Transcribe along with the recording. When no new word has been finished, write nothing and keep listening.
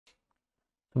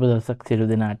සුබ දවසක් සියලු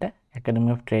දෙනාට Academy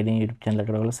of Trading YouTube channel එකට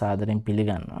ඔයගොල්ලෝ සාදරයෙන්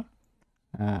පිළිගන්නවා.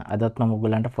 අදත් මම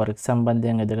ඔයගොල්ලන්ට forex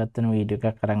සම්බන්ධයෙන් වැදගත් වෙන වීඩියෝ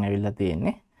එකක් අරන් ඇවිල්ලා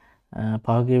තියෙන්නේ.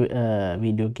 පහුගිය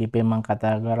වීඩියෝ කීපෙන් මම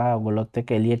කතා කරා ඔයගොල්ලොත්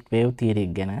එක්ක Elliott Wave Theory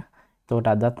ගැන. ඒකට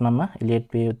අදත් මම Elliott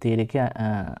Wave Theory එකේ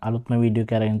අලුත්ම වීඩියෝ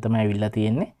එකක් අරගෙන තමයි ඇවිල්ලා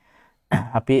තියෙන්නේ.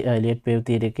 අපි Elliott Wave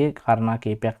Theory එකේ කාරණා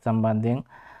කීපයක් සම්බන්ධයෙන්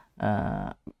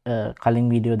කලින්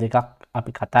වීඩියෝ දෙකක්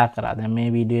අපි කතා කරා. දැන් මේ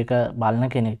වීඩියෝ එක බලන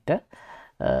කෙනෙක්ට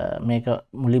මේක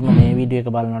මුලින්ම මේ වීඩියෝ එක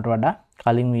බලනට වඩා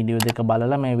කලින් වීඩියෝ දෙක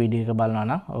බලලා මේ වීඩියෝ එක බලනවා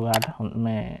නම් ඔයාලට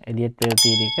මේ Elliott Wave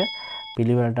Theory එක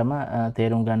පිළිවෙලටම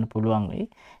තේරුම් ගන්න පුළුවන් වෙයි.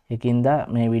 ඒකින්ද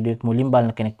මේ වීඩියෝ එක මුලින්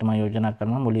බලන කෙනෙක්ට මම යෝජනා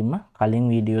කරනවා මුලින්ම කලින්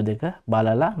වීඩියෝ දෙක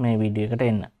බලලා මේ වීඩියෝ එකට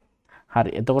එන්න. හරි.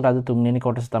 එතකොට අද තුන්වෙනි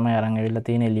කොටස තමයි අරන් ඇවිල්ලා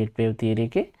තියෙන්නේ Elliott Wave Theory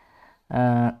එකේ.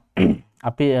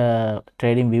 අපි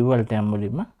trading view වලට යමු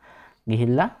මුලින්ම.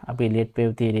 ගිහිල්ලා අපි Elliott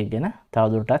Wave Theory ගැන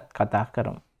තවදුරටත් කතා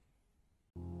කරමු.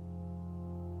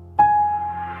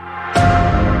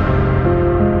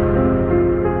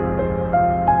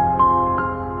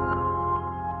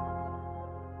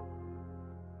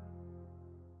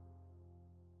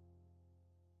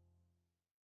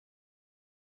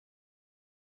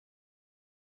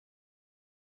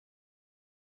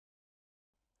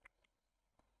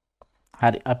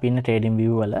 හරි අපි ඉන්න trading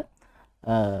view වල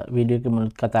වීඩියෝ එක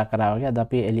මුලත් කතා කරා වගේ අද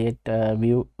අපි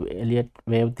Elliott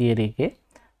Wave Theory එකේ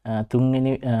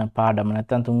තුන්වෙනි පාඩම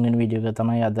නැත්නම් තුන්වෙනි වීඩියෝ එක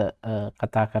තමයි අද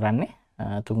කතා කරන්නේ.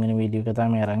 තුන්වෙනි වීඩියෝ එක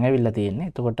තමයි අරන් ඇවිල්ලා තියෙන්නේ.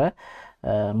 එතකොට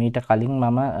මීට කලින්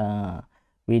මම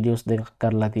වීඩියෝස් දෙකක්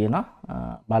කරලා තියෙනවා.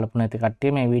 බලපු නැති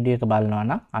කට්ටිය මේ වීඩියෝ එක බලනවා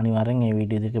නම් අනිවාර්යෙන් මේ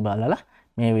වීඩියෝ දෙක බලලා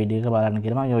මේ වීඩියෝ එක බලන්න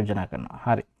කියලා මම යෝජනා කරනවා.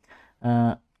 හරි.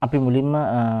 අපි මුලින්ම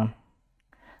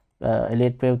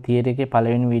Elliott Wave Theory එකේ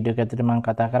පළවෙනි වීඩියෝ එක ඇතුලේ මම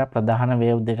කතා කරා ප්‍රධාන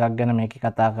වේව් දෙකක් ගැන මේකේ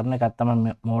කතා කරන එකක්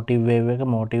තමයි motive wave එක,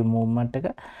 motive movement එක,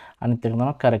 අනිත් එක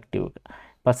තමයි corrective එක.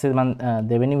 ඊපස්සේ මම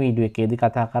දෙවෙනි වීඩියෝ එකේදී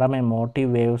කතා කරා මේ motive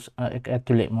waves එක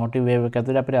ඇතුලේ motive wave එක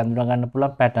ඇතුලේ අපිට අඳුන ගන්න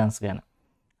පුළුවන් patterns ගැන.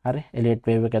 හරි. Elliott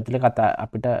Wave එක ඇතුලේ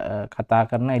අපිට කතා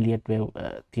කරන Elliott Wave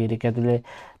Theory එක ඇතුලේ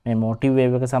මේ motive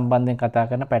wave එක සම්බන්ධයෙන් කතා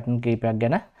කරන pattern කීපයක්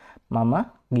ගැන මම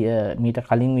මීට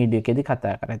කලින් වීඩියෝ එකේදී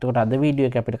කතා කරා. එතකොට අද වීඩියෝ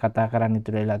එක අපිට කතා කරන්න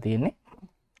ඉතුරු වෙලා තියෙන්නේ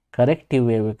corrective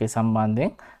wave එකේ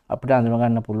සම්බන්ධයෙන් අපිට අඳුන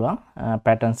ගන්න පුළුවන්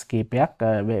patterns කීපයක්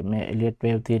මේ Elliott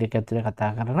Wave Theory එක ඇතුලේ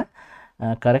කතා කරන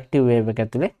corrective wave එක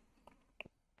ඇතුලේ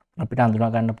අපිට අඳුන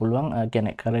ගන්න පුළුවන්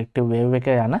කියන්නේ corrective wave එක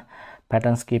යන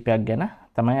patterns කීපයක් ගැන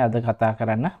තමයි අද කතා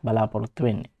කරන්න බලාපොරොත්තු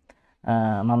වෙන්නේ.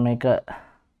 මම මේක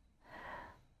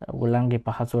ඔයගොල්ලන්ගේ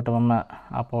පහසුවට මම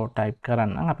අපෝ ටයිප්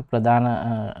කරන්නම්. අපි ප්‍රධාන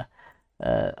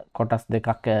කොටස්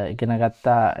දෙකක් ඉගෙන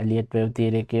ගත්තා Elliott Wave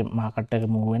Theory එකේ මාකට් එක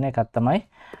මූව් වෙන එකක් තමයි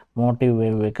motive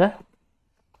wave එක.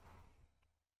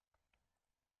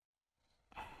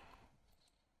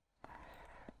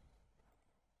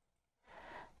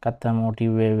 කත්තා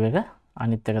motive wave එක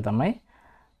අනිත් එක තමයි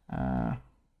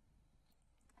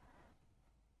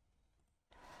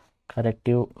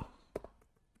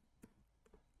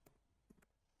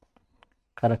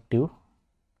corrective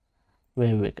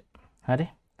wave එක. හරි.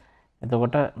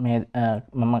 එතකොට මේ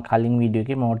මම කලින් වීඩියෝ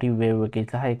එකේ motive wave එකේ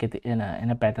සහ ඒකේ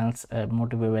එන patterns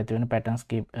motive wave ඇති වෙන patterns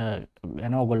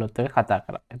ගැන ඔයගොල්ලොත් එක්ක කතා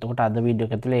කරා. එතකොට අද වීඩියෝ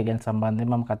එක ඇතුලේ ඒ ගැන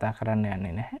සම්බන්ධයෙන් මම කතා කරන්න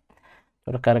යන්නේ නැහැ.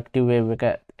 ඒතකොට corrective wave එක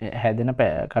හැදෙන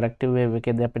corrective wave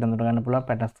එකේදී අපිට අඳුර ගන්න පුළුවන්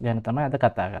patterns ගැන තමයි අද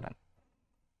කතා කරන්නේ.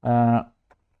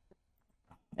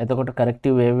 එතකොට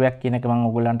corrective wave එකක් කියන එක මම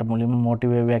ඔයගොල්ලන්ට මුලින්ම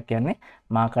motive wave එකක් කියන්නේ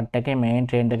මාකට් එකේ main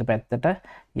trend එක පැත්තට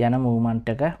යන movement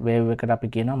එක wave එකට අපි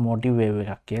කියනවා motive wave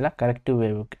එකක් කියලා. corrective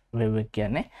wave එක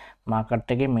කියන්නේ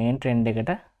මාකට් එකේ main trend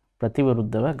එකට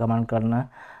ප්‍රතිවිරුද්ධව ගමන් කරන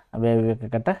wave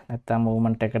එකකට නැත්නම්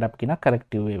movement එකකට අපි කියනවා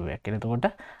corrective wave එකක් කියලා. එතකොට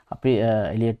අපි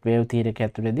Elliott Wave Theory එක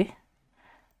ඇතුළේදී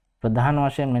ප්‍රධාන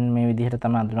වශයෙන් මෙන්න මේ විදිහට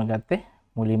තමයි අඳුනගත්තේ.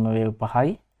 මුලින්ම wave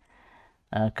පහයි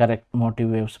correct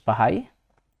motive waves පහයි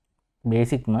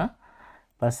බේසික්ම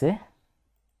පස්සේ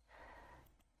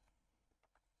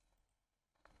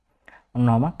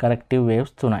ඔන්නෝම corrective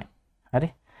waves තුනයි. හරි.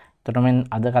 එතකොට මෙන්න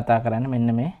අද කතා කරන්නේ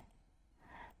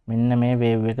මෙන්න මේ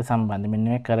wave එක සම්බන්ධ. මෙන්න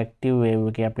මේ corrective wave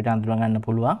එකේ අපිට අඳුර ගන්න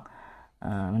පුළුවන්.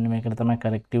 මෙන්න මේකට තමයි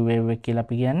corrective wave එක කියලා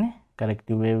අපි කියන්නේ.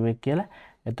 corrective wave එක කියලා.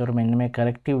 එතකොට මෙන්න මේ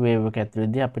corrective wave එක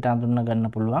ඇතුළේදී අපිට අඳුන ගන්න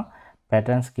පුළුවන්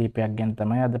patterns කීපයක් ගැන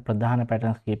තමයි අද ප්‍රධාන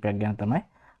patterns කීපයක් ගැන තමයි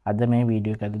අද මේ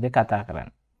වීඩියෝ එක ඇතුළේ කතා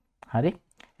කරන්නේ. හරි.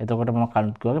 එතකොට මම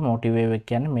කලින් කිව්වා motive wave එක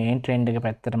කියන්නේ main trend එක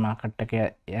පැත්තට මාකට් එක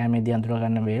යෑමේදී අඳුර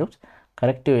ගන්න waves.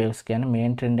 corrective waves කියන්නේ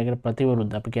main trend එකට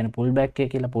ප්‍රතිවිරුද්ධ. අපි කියන්නේ pull back එක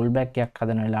කියලා pull back එකක්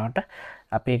හදන වෙලාවට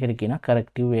අපි ඒකට කියනවා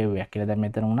corrective wave එකක් කියලා. දැන්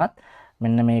මෙතන උනත්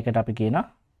මෙන්න මේකට අපි කියනවා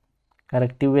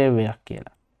corrective wave එකක්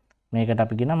කියලා. මේකට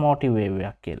අපි කියනවා motive wave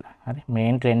එකක් කියලා. හරි.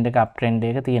 main trend එක up trend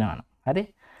එක තියෙනවා. හරි.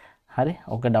 හරි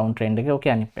ඕක ඩවුන් ට්‍රෙන්ඩ් එක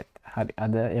ඕකේ අනිත් පැත්ත. හරි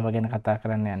අද ඒව ගැන කතා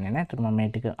කරන්න යන්නේ නැහැ. ඒතර මම මේ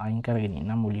ටික අයින් කරගෙන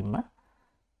ඉන්නම් මුලින්ම.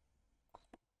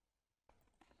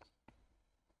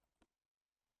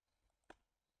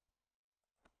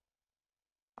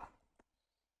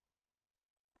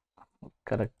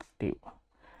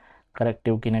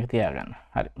 කරෙක්ටිව් කියන එක තියාගන්න.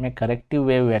 හරි මේ කරෙක්ටිව්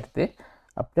වේව් යටතේ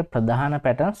අපිට ප්‍රධාන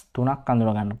පැටර්න්ස් තුනක් අඳුර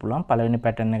ගන්න පුළුවන්. පළවෙනි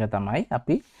පැටර්න් එක තමයි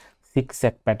අපි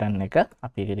zigzag පැටර්න් එක.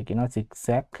 අපි ඒකට කියනවා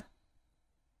zigzag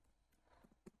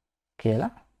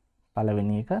කියලා.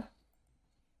 පළවෙනි එක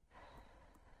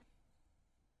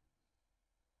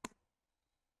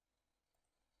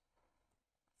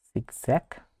zigzag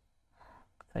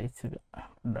සයිස් එක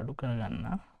අඩු කරගන්න.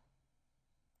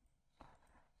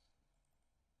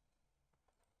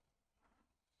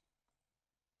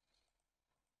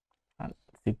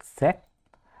 zigzag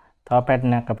තව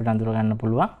පැටර්න් එකක් අපිට අඳුර ගන්න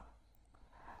පුළුවන්.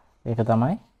 ඒක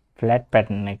තමයි ෆ්ලැට්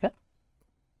පැටර්න් එක.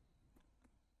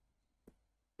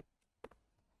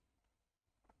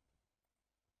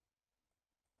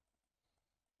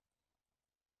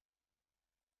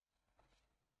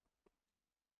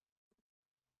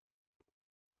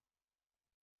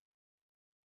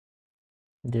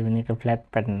 දෙවෙනි එක ෆ්ලැට්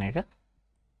පැටර්න් එක.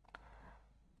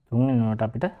 තුන්වෙනි එකට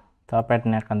අපිට තව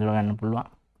පැටර්න් එකක් අඳුර ගන්න පුළුවන්.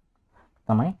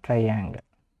 තමයි triangle.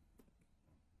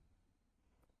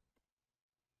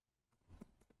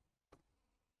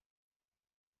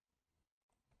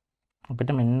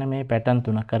 අපිට මෙන්න මේ පැටර්න්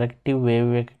තුන කරෙක්ටිව්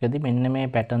වේව් එකකදී මෙන්න මේ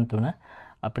පැටර්න් තුන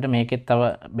අපිට මේකෙත් තව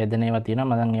බෙදෙන ඒවා තියෙනවා.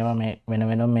 මම දැන් ඒවා මේ වෙන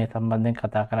වෙනම මේ සම්බන්ධයෙන්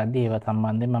කතා කරද්දී ඒවා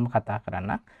සම්බන්ධයෙන් මම කතා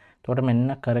කරන්නම්. එතකොට මෙන්න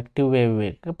කරෙක්ටිව් වේව්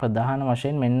එක ප්‍රධාන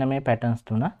වශයෙන් මෙන්න මේ පැටර්න්ස්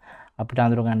තුන අපිට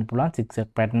අඳුර ගන්න පුළුවන්. zigzag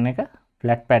පැටර්න් එක,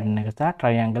 ෆ්ලැට් පැටර්න් එක සහ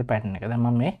ට්‍රයිඇන්ගල් පැටර්න් එක. දැන්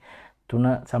මම මේ තුන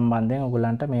සම්බන්ධයෙන්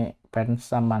ඔයගොල්ලන්ට මේ පැටර්න්ස්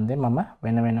සම්බන්ධයෙන් මම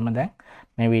වෙන වෙනම දැන්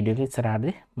මේ වීඩියෝ එක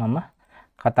ඉස්සරහදී මම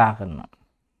කතා කරනවා.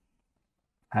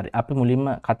 හරි අපි මුලින්ම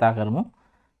කතා කරමු.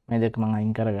 මේ දෙක මම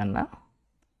අයින් කරගන්න.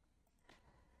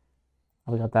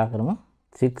 අපි කතා කරමු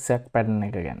zigzag පැටර්න්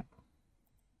එක ගැන.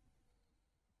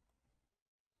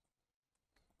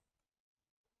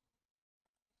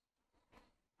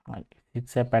 හරි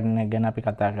zigzag පැටර්න් එක ගැන අපි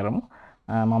කතා කරමු.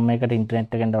 මම මේකට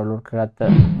ඉන්ටර්නෙට් එකෙන් ඩවුන්ලෝඩ් කරගත්ත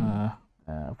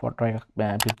ෆොටෝ එකක්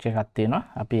පික්චර් එකක් තියෙනවා.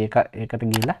 අපි ඒකට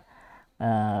ගිහිල්ලා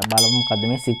බලමු මොකද්ද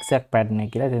මේ zigzag පැටර්න්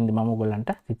එක කියලා. එතෙන්දී මම ඔයගොල්ලන්ට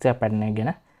zigzag පැටර්න් එක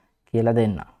ගැන කියලා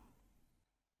දෙන්නම්.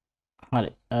 හරි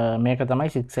මේක තමයි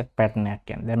zigzag පැටර්න් එකක්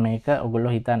කියන්නේ. දැන් මේක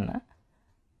ඔයගොල්ලෝ හිතන්න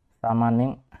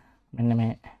සාමාන්‍යයෙන් මෙන්න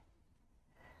මේ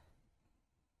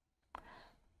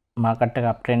මාකට් එක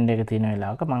අප් ට්‍රෙන්ඩ් එක තියෙන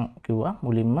වෙලාවක මම කිව්වා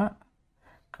මුලින්ම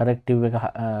කරෙක්ටිව් එක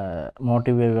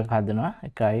මොටිව් වේව් එක හදනවා.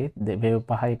 1 වේව්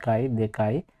 5 1 2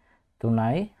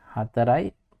 3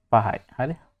 4 5යි.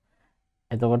 හරි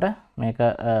එතකොට මේක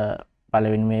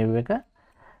පළවෙනි වේව් එක,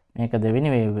 මේක දෙවෙනි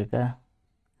වේව් එක,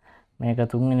 මේක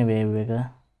තුන්වෙනි වේව් එක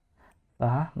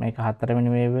සහ මේක හතරවෙනි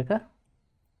වේව් එක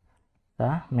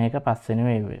සහ මේක පස්වෙනි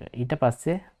වේව් එක. ඊට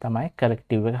පස්සේ තමයි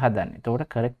කරෙක්ටිව් එක හදන්නේ. එතකොට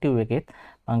කරෙක්ටිව් එකෙත්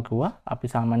මම කිව්වා අපි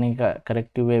සාමාන්‍යයෙන්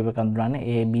කරෙක්ටිව් වේව් එක අඳුරන්නේ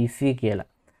ABC කියලා.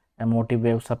 මොටිව්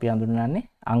වේව්ස් අපි අඳුරන්නේ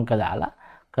අංක දාලා,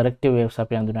 කරෙක්ටිව් වේව්ස්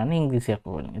අපි අඳුරන්නේ ඉංග්‍රීසි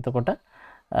අකුරු වලින්. එතකොට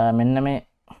මෙන්න මේ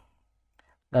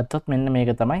ගත්තොත් මෙන්න මේක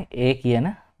තමයි A කියන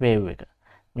වේව් එක.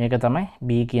 මේක තමයි B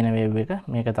කියන වේව් එක.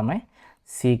 මේක තමයි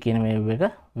C කියන වේව් එක.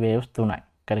 වේව්ස් තුනයි.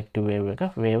 කරෙක්ටිව් වේව් එක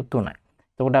වේව් තුනයි.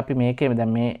 එතකොට අපි මේකේ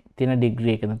දැන් මේ තියෙන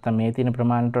ඩිග්‍රී එක නැත්නම් මේ තියෙන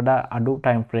ප්‍රමාණයට වඩා අඩු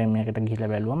ටයිම් ෆ්‍රේම් එකකට ගිහිල්ලා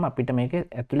බැලුවම අපිට මේකේ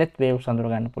ඇතුළත් වේව්ස් අඳුර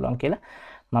ගන්න පුළුවන් කියලා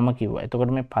මම කිව්වා.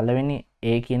 එතකොට මේ පළවෙනි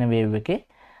A කියන වේව් එකේ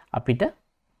අපිට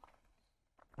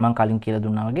මම කලින් කියලා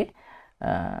දුන්නා වගේ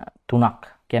තුනක්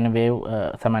කියන්නේ වේව්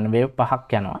සමාන වේව්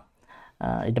පහක් යනවා.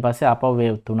 ඊට පස්සේ ආපහු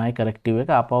වේව් 3යි කරෙක්ටිව් එක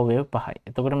ආපහු වේව් 5යි.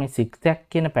 එතකොට මේ zigzag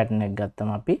කියන පැටර්න් එක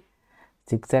ගත්තම අපි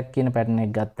zigzag කියන පැටර්න්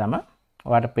එක ගත්තම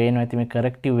ඔයාලට පේනවා ඇති මේ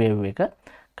කරෙක්ටිව් වේව් එක.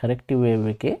 කරෙක්ටිව් වේව්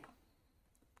එකේ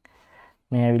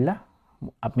මේ ඇවිල්ලා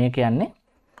මේ කියන්නේ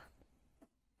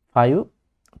 5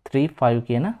 3 5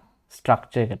 කියන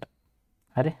ස්ට්‍රක්චර් එකට.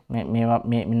 හරි මේවා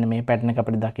මෙන්න මේ පැටර්න් එක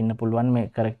අපිට දකින්න පුළුවන්. මේ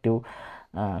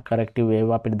කරෙක්ටිව්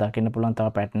වේව් අපිට දකින්න පුළුවන් තව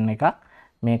පැටර්න් එකක්.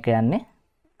 මේක යන්නේ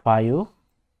 5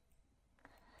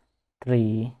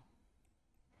 3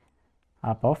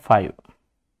 ආපහු 5.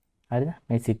 හරිද?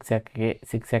 මේ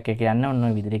zigzag එක යන්නේ ඔන්න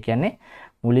ඔය විදිහට. කියන්නේ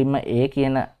මුලින්ම A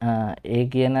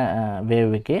කියන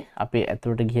වේව් එකේ අපි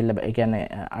ඇතුළට ගිහිල්ලා ඒ කියන්නේ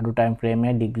අඩු ටයිම් ෆ්‍රේම්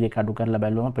එකේ ඩිග්‍රී එක අඩු කරලා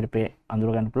බැලුවම අපිට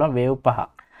අඳුර ගන්න පුළුවන් වේව් පහක්.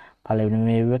 පළවෙනි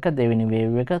වේව් එක, දෙවෙනි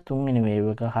වේව් එක, තුන්වෙනි වේව්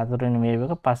එක, හතරවෙනි වේව්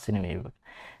එක, පස්වෙනි වේව් එක.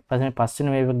 ඊපස්සේ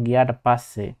පස්වෙනි වේව් එක ගියාට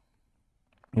පස්සේ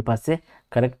ඊපස්සේ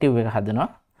කරෙක්ටිව් එක හදනවා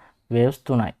වේව්ස්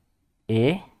තුනයි. A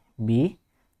B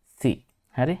C.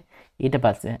 හරි? ඊට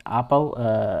පස්සේ ආපහු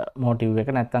මොටිව් එක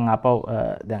නැත්තම් ආපහු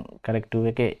දැන්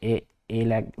කරෙක්ටිව් එකේ A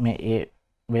lag මේ A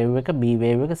වේව් එක B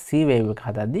වේව් එක C වේව් එක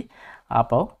හදද්දි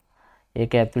ආපහු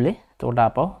ඒක ඇතුලේ එතකොට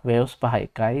ආපහු වේව්ස් 5යි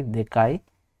 1යි 2යි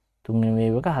 3 වෙනි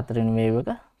වේව් එක 4 වෙනි වේව් එක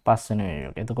 5 වෙනි වේව්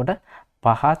එක. එතකොට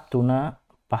 5 3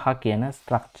 5 කියන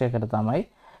ස්ට්‍රක්චර් එකට තමයි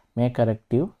මේ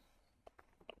කරෙක්ටිව්.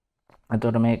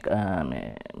 එතකොට මේ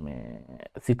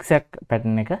සික්සැක්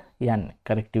පැටර්න් එක යන්නේ.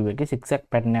 කරෙක්ටිව් එකේ සික්සැක්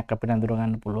පැටර්න් එකක් අපිට අඳුර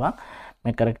ගන්න පුළුවන්.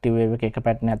 මේ කරෙක්ටිව් වේව් එකේ එක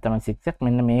පැටර්න් එකක් තමයි සික්සැක්.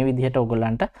 මෙන්න මේ විදිහට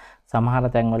ඔයගොල්ලන්ට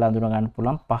සමහර තැන්වල අඳුර ගන්න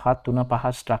පුළුවන් 5 3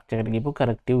 5 ස්ට්‍රක්චර් එකට ගිහපු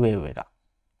කරෙක්ටිව් වේව් එක.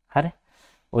 හරි.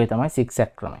 ඔය තමයි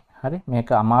සික්සැක් ක්‍රමය. හරි.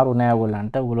 මේක අමාරු නෑ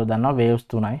ඔයගොල්ලන්ට. ඔයගොල්ලෝ දන්නවා වේව්ස්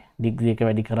තුනයි. ඩිග්‍රී එක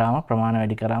වැඩි කරාම ප්‍රමාණය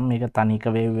වැඩි කරාම මේක තනික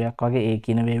වේව් එකක් වගේ ඒ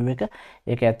කියන වේව් එක.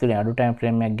 ඒක ඇතුලේ අඩු ටයිම්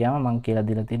ෆ්‍රේම් එකක් ගියාම මම කියලා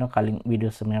දීලා තියෙනවා කලින්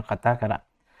වීඩියෝස් මේක කතා කරා.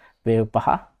 වේව්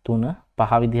 5 3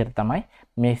 5 විදිහට තමයි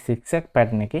මේ සික්සැක්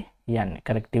පැටර්න් එකේ යන්නේ.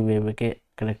 කරෙක්ටිව් වේව් එකේ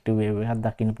කරෙක්ටිව් වේව් එකක්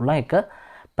දකින්න පුළුවන් එක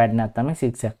පැටර්න් එකක් තමයි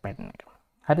සික්සැක් පැටර්න් එක.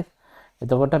 හරි.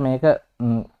 එතකොට මේක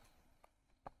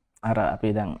අර අපි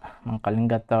දැන් මම කලින්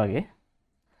ගත්තා වගේ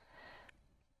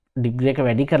ඩිග්‍රී එක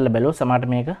වැඩි කරලා බැලුවොත් සමහරට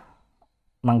මේක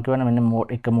මම කියවන මෙන්න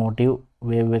එක මොටිව්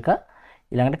වේව් එක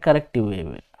ඊළඟට කරෙක්ටිව් වේව්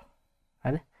එක.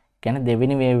 හරි. කියන්නේ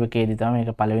දෙවෙනි වේව් එකේදී තමයි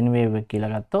මේක පළවෙනි වේව් එක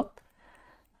කියලා ගත්තොත්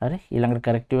හරි ඊළඟට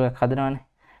කරෙක්ටිව් එකක් හදනවානේ.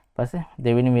 ඊට පස්සේ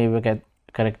දෙවෙනි වේව් එක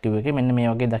කරෙක්ටිව් එකේ මෙන්න මේ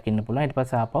වගේ දකින්න පුළුවන්. ඊට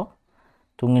පස්සේ ආපහු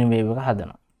තුන්වෙනි වේව් එක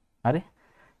හදනවා. හරි.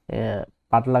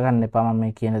 පටල ගන්න එපා මම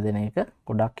මේ කියන දෙන එක.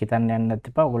 ගොඩක් හිතන්න යන්න නැත්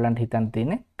එපා. ඔයගොල්ලන්ට හිතන්න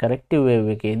තියෙන්නේ කරෙක්ටිව් වේව්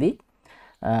එකේදී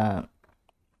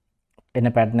එන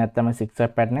පැටර්න් එක තමයි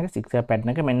සික්සැක් පැටර්න් එක. සික්සැක්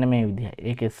පැටර්න් එක මෙන්න මේ විදිහයි.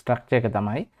 ඒකේ ස්ට්‍රක්චර් එක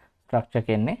තමයි ස්ට්‍රක්චර්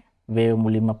කියන්නේ වේව්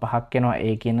මුලින්ම පහක් එනවා A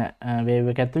කියන වේව්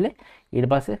එක ඇතුලේ. ඊට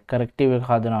පස්සේ කරෙක්ටිව් එක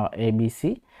හදනවා ABC.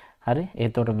 හරි.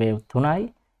 එතකොට වේව්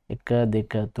 3යි 1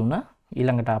 2 3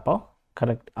 ඊළඟට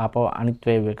ආපහු අනිත්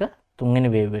වේව් එක තුන්වෙනි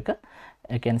වේව් එක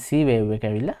ඒ කියන්නේ C වේව් එක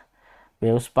ඇවිල්ලා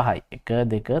වේව්ස් 5යි 1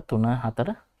 2 3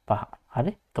 4 5.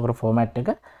 හරි. එතකොට ෆෝමැට්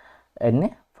එක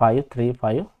එන්නේ 5 3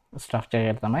 5 ස්ට්‍රක්චර්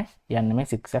එකට තමයි යන්නේ මේ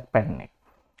සික්සැක් පැටර්න් එක.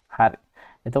 හරි.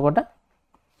 එතකොට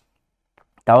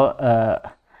තව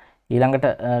ඊළඟට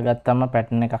ගත්තම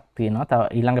පැටර්න් එකක් තියෙනවා. තව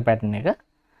ඊළඟ පැටර්න් එක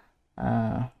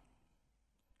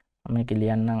මේක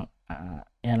ලියන්නම්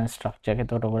යන ස්ට්‍රක්චර් එක.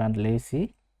 එතකොට ඔයගොල්ලන්ට ලේසි.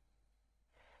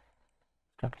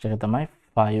 ස්ට්‍රක්චර් එක තමයි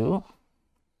 5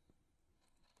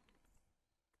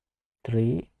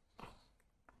 3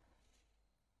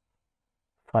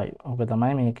 5. ඔක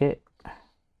තමයි මේකේ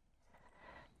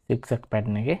සික්සැක්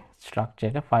පැටර්න් එකේ ස්ට්‍රක්චර්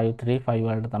එක 5 3 5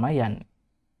 වලට තමයි යන්නේ.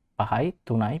 5යි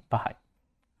 3යි 5යි.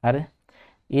 හරි.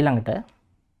 ඊළඟට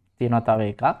තියෙනවා තව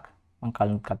එකක් මම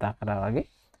කලින් කතා කරා වගේ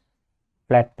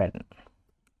ෆ්ලැට් පැටර්න්.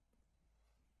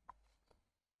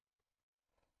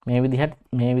 මේ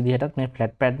විදිහටත් මේ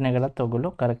ෆ්ලැට් පැටර්න් එකකට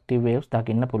ඔයගොල්ලෝ කරෙක්ටිව් වේව්ස්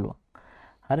දකින්න පුළුවන්.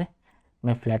 හරි.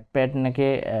 මේ ෆ්ලැට් පැටර්න්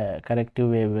එකේ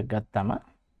කරෙක්ටිව් වේව් එක ගත්තම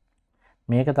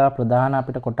මේක තව ප්‍රධාන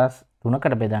අපිට කොටස්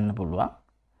තුනකට බෙදන්න පුළුවන්.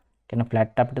 කියන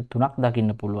ෆ්ලැට් අපිට තුනක්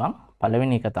දකින්න පුළුවන්.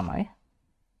 පළවෙනි එක තමයි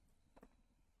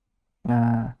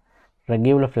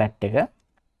රෙගියුලර් ෆ්ලැට් එක.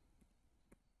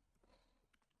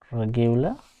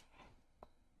 රෙගියුලර්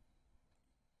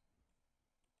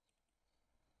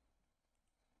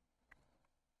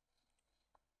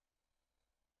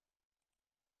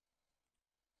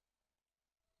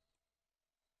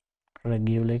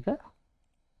එක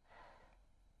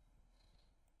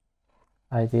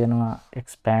ආයි තියෙනවා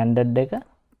එක්ස්පෑන්ඩඩ් එක.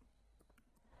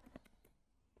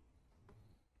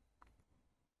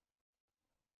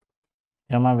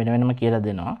 මම වෙනම කියලා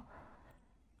දෙනවා.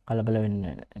 කලබල වෙන්න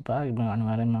එපා.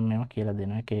 අනිවාර්යෙන් මම මේවා කියලා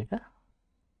දෙනවා එක එක.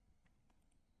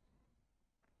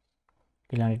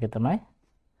 ඊළඟ එක තමයි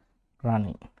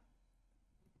running.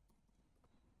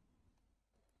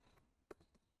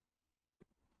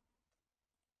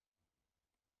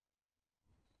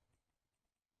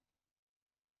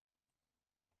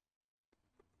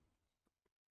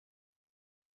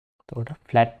 එතකොට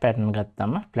ෆ්ලැට් පැටර්න්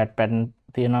ගත්තම ෆ්ලැට් පැටර්න්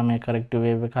තියෙනවා මේ කරෙක්ටිව්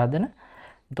වේව් එක හදන.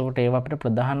 එතකොට ඒවා අපිට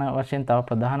ප්‍රධාන වශයෙන් තව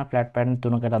ප්‍රධාන ෆ්ලැට් පැටර්න්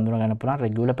තුනකට අඳුන ගන්න පුළුවන්.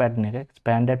 රෙගියුලර් පැටර්න් එක,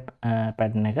 එක්ස්පෑන්ඩඩ්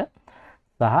පැටර්න් එක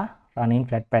සහ රනින්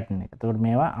ෆ්ලැට් පැටර්න් එක. එතකොට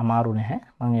මේවා අමාරු නැහැ.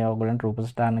 මම ඒවා ඔයගොල්ලන්ට රූප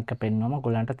ස්ථාන එක පෙන්වම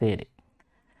ඔයගොල්ලන්ට තේරෙයි.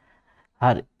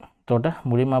 හරි. එතකොට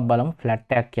මුලින්ම බලමු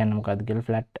ෆ්ලැට් එකක් කියන්නේ මොකක්ද කියලා.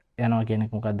 ෆ්ලැට් යනවා කියන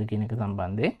එක මොකක්ද කියන එක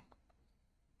සම්බන්ධයෙන්.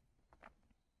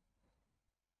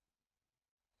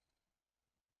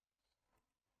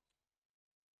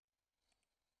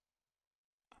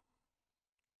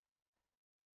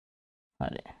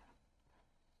 හරි.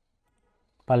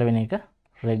 පළවෙනි එක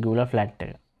රෙගියුලර් ෆ්ලැට්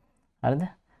එක. හරිද?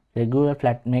 රෙගියුලර්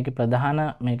ෆ්ලැට්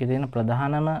මේකේ තියෙන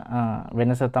ප්‍රධානම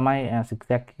වෙනස තමයි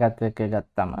සික්සැක් එකත් එක්ක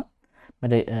ගත්තම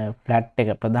මේ ෆ්ලැට්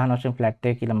එක ප්‍රධාන වශයෙන් ෆ්ලැට්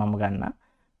එක කියලා මම ගන්නවා.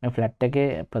 මේ ෆ්ලැට්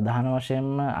එකේ ප්‍රධාන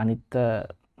වශයෙන්ම අනිත්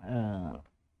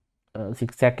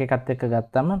සික්සැක් එකත් එක්ක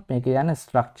ගත්තම මේකේ යන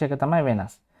ස්ට්‍රක්චර් එක තමයි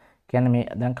වෙනස්. කියන්නේ මේ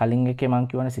දැන් කලින් එකේ මම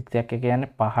කියවනේ 6 එක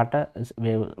කියන්නේ පහට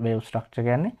වේව් ස්ට්‍රක්චර්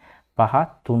කියන්නේ 5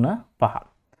 3 5.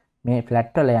 මේ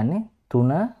ෆ්ලැට් වල යන්නේ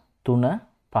 3 3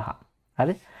 5.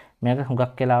 හරි. මේක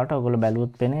හුඟක් වෙලාවට ඔයගොල්ලෝ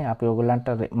බැලුවොත් පෙනේ අපි ඔයගොල්ලන්ට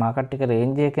මාකට් එක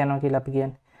රේන්ජ් එක යනවා කියලා අපි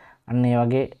කියන්නේ. අන්න ඒ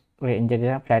වගේ රේන්ජ් එක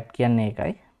ෆ්ලැට් කියන්නේ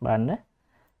ඒකයි. බලන්න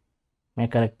මේ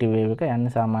කලෙක්ටිව් වේව් එක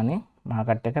යන්නේ සාමාන්‍යයෙන්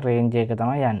මාකට් එක රේන්ජ් එක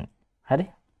තමයි යන්නේ. හරි.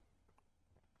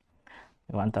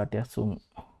 130 zoom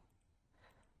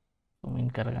in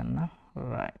කරගන්න.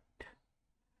 right.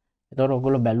 එතකොට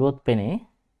ඔයගොල්ලෝ බැලුවොත් පෙනේ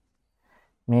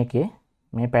මේකේ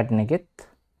මේ පැටර්න් එකෙත්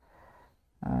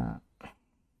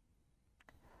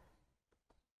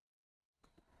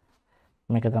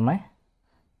මේක තමයි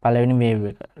පළවෙනි වේව්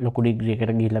එක. ලොකු ඩිග්‍රී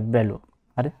එකකට ගිහිල්ලා බැලුවා.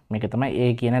 හරි. මේක තමයි A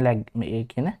කියන A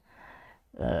කියන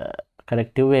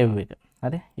කලෙක්ටිව් වේව් එක.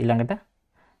 හරි. ඊළඟට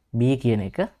B කියන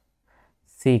එක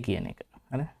C කියන එක.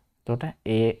 හරි. එතකොට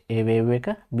A වේව් එක,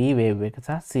 B වේව් එක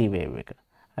සහ C වේව් එක.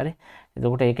 හරි.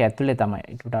 එතකොට ඒක ඇතුලේ තමයි.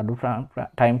 ඒකට අඩු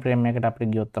ටයිම් ෆ්‍රේම් එකකට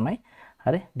අපිට ගියොත් තමයි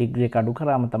හරි ඩිග්‍රී එක අඩු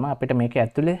කරාම තමයි අපිට මේක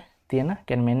ඇතුලේ තියෙන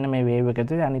කියන්නේ මෙන්න මේ වේව් එක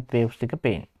ඇතුලේ අනිත් වේව්ස් ටික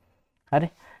පේන්නේ. හරි.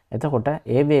 එතකොට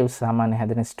ඒ වේව්ස් සාමාන්‍ය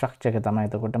හැදෙන ස්ට්‍රක්චර් එක තමයි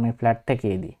එතකොට මේ ෆ්ලැට්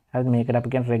එකේදී. හරි මේකට අපි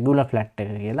කියන්නේ රෙගුලර් ෆ්ලැට් එක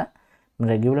කියලා. මේ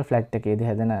රෙගුලර් ෆ්ලැට් එකේදී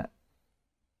හැදෙන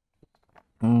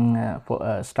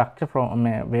ස්ට්‍රක්චර්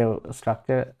මේ වේව්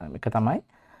ස්ට්‍රක්චර් එක තමයි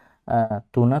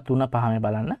 3 3 5 මේ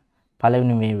බලන්න.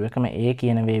 පළවෙනි වේව් එක මේ A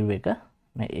කියන වේව් එක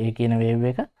මේ A කියන වේව්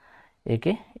එක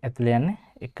ඒකේ ඇතුලේ යන්නේ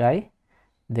 1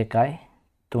 2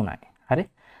 3යි. හරි.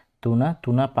 3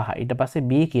 3 5. ඊට පස්සේ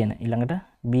B කියන ඊළඟට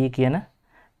B කියන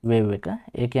වේව් එක.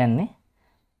 ඒ කියන්නේ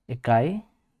 1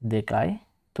 2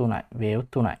 3යි. වේව්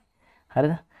 3යි.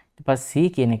 හරිද? ඊට පස්සේ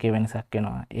C කියන එකේ වෙනසක්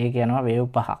වෙනවා. ඒ කියනවා වේව්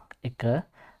 5ක්. 1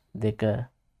 2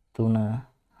 3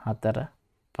 4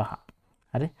 5.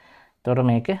 හරි. එතකොට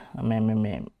මේක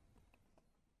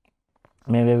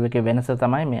මේ වේව් එකේ වෙනස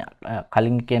තමයි මේ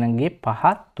කලින් කියනගේ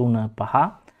 5 3 5.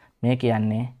 මේ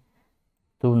කියන්නේ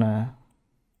 3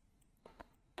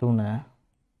 3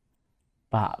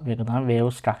 5. මේක තමයි වේව්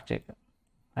ස්ට්‍රක්චර් එක.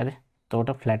 හරි.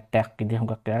 එතකොට ෆ්ලැට් එකක් විදිහ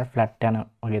හුඟක් වෙලාවට ෆ්ලැට් යන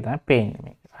වගේ තමයි පේන්නේ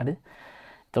මේක. හරි.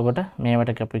 එතකොට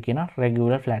මේවට අපි කියනවා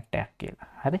රෙගියුලර් ෆ්ලැට් එකක් කියලා.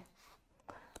 හරි.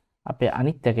 අපේ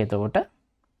අනිත් එක එතකොට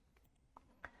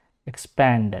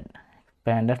expanded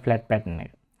flat pattern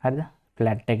එක. හරිද?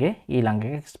 ෆ්ලැට් එකේ ඊළඟ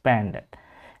එක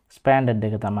expanded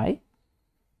එක තමයි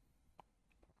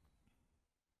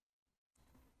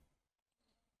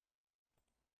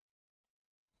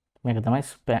මේක තමයි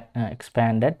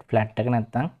expanded flat එක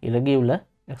නැත්නම් irregular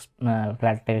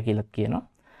flat එක කියලා කියනවා.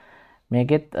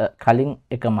 මේකෙත් කලින්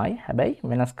එකමයි හැබැයි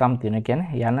වෙනස්කම් තියෙනවා.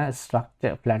 කියන්නේ යන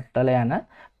ස්ට්‍රක්චර් ෆ්ලැට් වල යන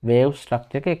වේව්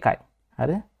ස්ට්‍රක්චර් එක එකයි.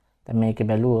 හරිද? දැන් මේකේ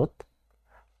බැලුවොත්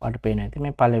ඔයාලට පේනවා ඇති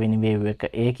මේ පළවෙනි වේව් එක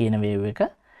A කියන වේව් එක,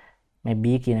 මේ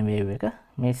B කියන වේව් එක,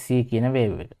 මේ C කියන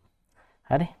වේව් එක.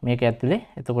 හරි. මේක ඇතුලේ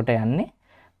එතකොට යන්නේ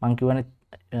මම කියවනේ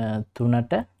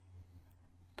 3ට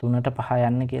 5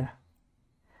 යන්නේ කියලා.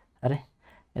 හරි.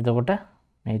 එතකොට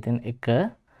මේ ඉතින්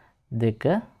 1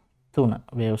 2 3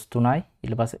 වේව්ස් 3යි.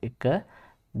 ඊට පස්සේ 1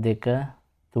 2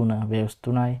 3 වේව්ස්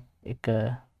 3යි. 1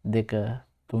 2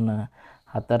 3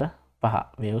 4 5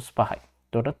 වේව්ස් 5යි.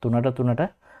 එතකොට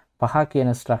 3ට 5 කියන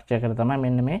ස්ට්‍රක්චර් එකට තමයි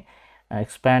මෙන්න මේ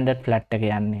expanded flat එක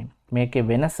යන්නේ. මේකේ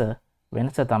වෙනස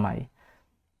තමයි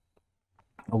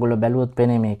ඔයගොල්ලෝ බැලුවොත්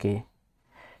පේන්නේ මේකේ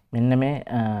මෙන්න මේ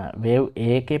වේව් A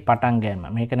එකේ පටන්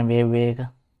ගැනීම. මේකනේ වේව් A එක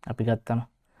අපි ගත්තම.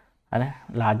 හරි.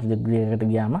 large degree එකට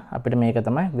ගියාම අපිට මේක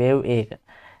තමයි වේව් A එක.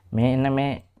 මෙන්න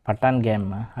මේ පටන්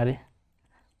ගැනීම. හරි.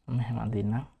 මෙහෙම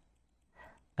අදින්නම්.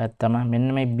 ගත්තම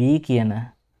මෙන්න මේ B කියන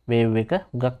වේව් එක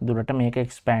උගක් දුරට මේක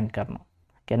expand කරනවා.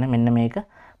 කියන්නේ මෙන්න මේක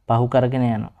පහු කරගෙන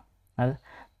යනවා. හරි.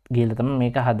 ගිහලා තමයි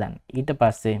මේක හදන්නේ. ඊට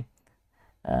පස්සේ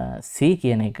C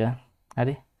කියන එක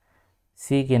හරි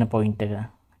C කියන පොයින්ට් එක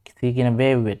C කියන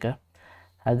වේව් එක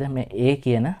හරිද මේ A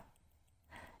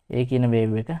කියන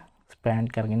වේව් එක ස්පෑන්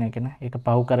කරගෙන ඒක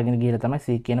පහු කරගෙන ගිහලා තමයි C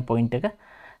කියන පොයින්ට් එක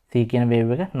C කියන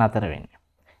වේව් එක නතර වෙන්නේ.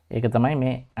 ඒක තමයි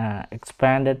මේ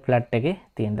expanded flat එකේ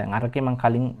තියෙන. දැන් අරකේ මම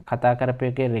කලින් කතා කරපු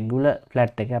එකේ regular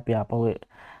flat එකේ අපි ආපහු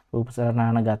රූප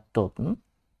සරණාන ගත්තොත්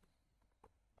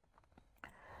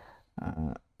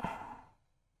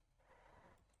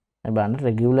බලන්න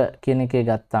රෙගියුලර් කියන එකේ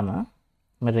ගත්තම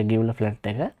මේ රෙගියුලර් ෆ්ලැට්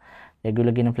එක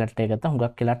රෙගියුලර් කියන ෆ්ලැට් එක ගත්තා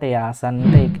හුඟක් වෙලාට ඒ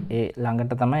ආසන්නට ඒ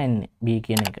ළඟට තමයි එන්නේ B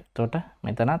කියන එක. එතකොට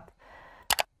මෙතනත්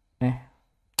නේ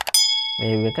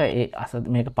වේව් එක ඒ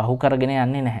මේක පහු කරගෙන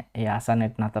යන්නේ නැහැ. ඒ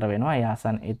ආසන්නට නතර වෙනවා. ඒ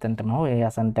ආසන්න එතනටම හෝ ඒ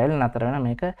ආසන්නට ඇවිල්ලා නතර වෙනවා.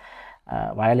 මේක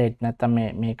වයලේට් නැත්තම්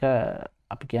මේක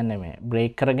අපි කියන්නේ මේ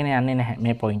බ්‍රේක් කරගෙන යන්නේ නැහැ.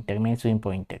 මේ පොයින්ට් එක මේ ස්විම්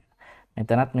පොයින්ට් එක.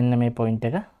 මෙතනත් මෙන්න මේ පොයින්ට්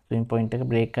එක ස්විම් පොයින්ට් එක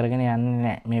බ්‍රේක් කරගෙන යන්නේ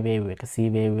නැහැ. මේ වේව් එක C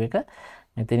වේව් එක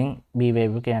මෙතනින් B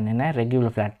වේව් එක යන්නේ නැහැ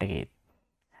රෙගියුලර් ෆ්ලැට් එකේ.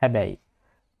 හැබැයි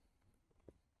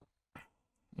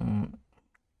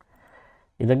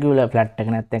ඉරගියුලර් ෆ්ලැට් එක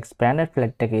නැත්නම් එක්ස්පෑන්ඩඩ්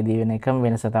ෆ්ලැට් එකේදී වෙන එකම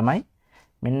වෙනස තමයි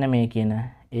මෙන්න මේ කියන A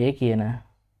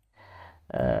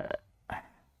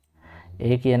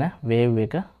කියන වේව්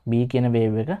එක B කියන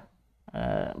වේව් එක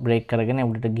බ්‍රේක් කරගෙන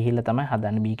උඩට ගිහිල්ලා තමයි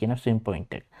හදන්නේ B කියන ස්විම්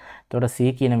පොයින්ට් එක. එතකොට C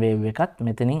කියන වේව් එකත්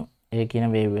මෙතනින් A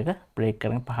කියන වේව් එක බ්‍රේක්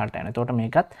කරගෙන පහළට යනවා. එතකොට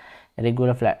මේකත්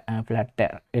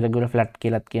ඉරගියුලර් ෆ්ලැට්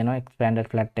කියලාත් කියනවා එක්ස්පෑන්ඩඩ්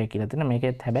ෆ්ලැට් එක කියලා තියෙනවා.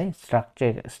 මේකෙත් හැබැයි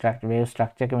වේව්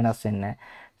ස්ට්‍රක්චර් එක වෙනස් වෙන්නේ නැහැ.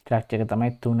 ස්ට්‍රක්චර් එක තමයි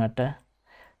 3ට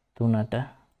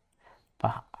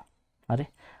 5. හරි.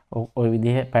 ඔය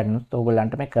විදිහේ පැටර්න්ස්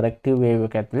ඔයගොල්ලන්ට මේ කරෙක්ටිව් වේව්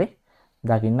එක ඇතුලේ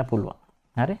දකින්න පුළුවන්.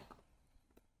 හරි.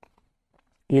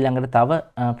 ඊළඟට තව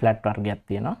ෆ්ලැට් වර්ගයක්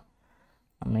තියෙනවා.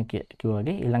 මම කිව්වා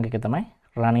වගේ ඊළඟ එක තමයි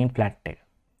රනින් ෆ්ලැට් එක.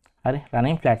 හරි.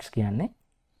 රනින් ෆ්ලැට්ස් කියන්නේ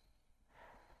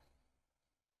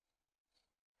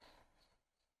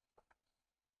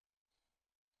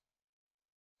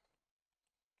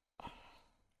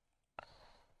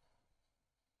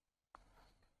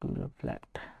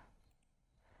ෆ්ලැට්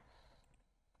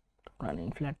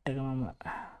රනින් ෆ්ලැට් එක මම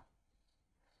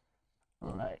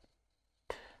right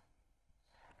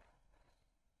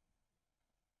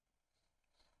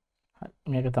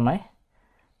මේක තමයි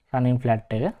රනින්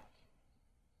ෆ්ලැට් එක.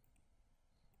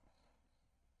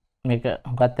 මේක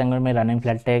හුඟක් තැන්වල මේ රනින්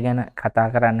ෆ්ලැට් එක ගැන කතා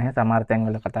කරන්නේ නැහැ. සමහර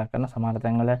තැන්වල කතා කරනවා. සමහර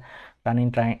තැන්වල රනින්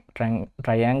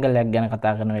ට්‍රයැන්ගල් එකක් ගැන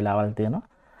කතා කරන වෙලාවල් තියෙනවා.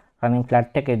 රනින්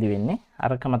ෆ්ලැට් එකේදී වෙන්නේ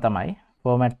අරකම තමයි.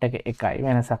 ෆෝමැට් එක එකයි,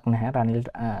 වෙනසක් නැහැ.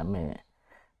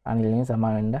 රනිල්නේ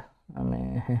සමා වෙන්න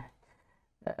මේ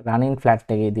රනින්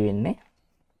ෆ්ලැට් එකේදී වෙන්නේ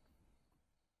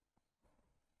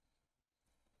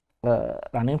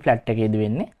රනින් ෆ්ලැට් එකේදී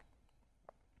වෙන්නේ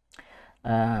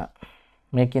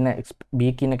මේ කියන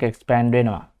B කියන එක එක්ස්පෑන්ඩ්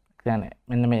වෙනවා. කියන්නේ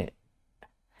මෙන්න මේ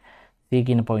C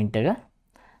කියන පොයින්ට් එක.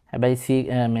 හැබැයි C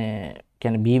මේ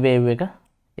කියන්නේ B වේව් එක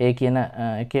A කියන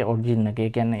එකේ ඔරිජින් එක. ඒ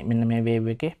කියන්නේ මෙන්න මේ වේව්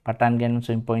එකේ පටන් ගන්න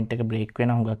ස්විම් පොයින්ට් එක බ්‍රේක්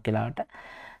වෙනවා හුඟක් වෙලාවට.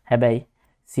 හැබැයි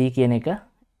C කියන එක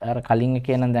අර කලින්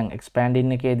එකේ නම් දැන්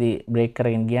එක්ස්පෑන්ඩින් එකේදී බ්‍රේක්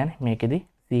කරගෙන ගියානේ. මේකෙදී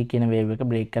C කියන වේව් එක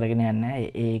බ්‍රේක් කරගෙන යන්නේ නැහැ.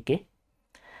 A එකේ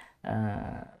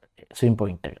ස්විම්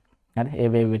පොයින්ට් එක. හරි. ඒ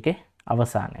වේව් එකේ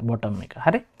අවසානයේ බොටම් එක.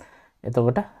 හරි.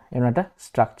 එතකොට එනට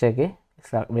ස්ට්‍රක්චර් එකේ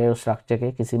වේව් ස්ට්‍රක්චර්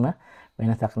එකේ කිසිම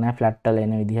වෙනසක් නැහැ. ෆ්ලැට් වල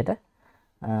එන විදිහට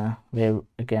වේව්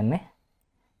කියන්නේ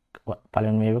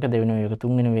පළවෙනි වේව් එක, දෙවෙනි වේව් එක,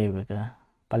 තුන්වෙනි වේව් එක,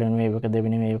 පළවෙනි වේව් එක,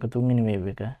 දෙවෙනි වේව් එක, තුන්වෙනි වේව්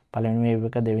එක, පළවෙනි වේව්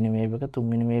එක, දෙවෙනි වේව් එක,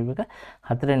 තුන්වෙනි වේව් එක,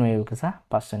 හතරවෙනි වේව් එක සහ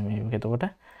පස්වෙනි වේව් එක. එතකොට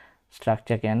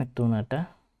ස්ට්‍රක්චර් කියන්නේ 3ට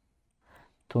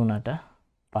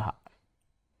 5.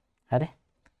 හරි.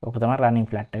 ඕක තමයි රනින්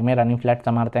ෆ්ලැට් එක. මේ රනින් ෆ්ලැට්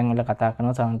සමහර තැන්වල කතා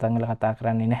කරනවා, සමහර තැන්වල කතා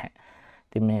කරන්නේ නැහැ.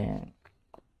 ඉතින් මේ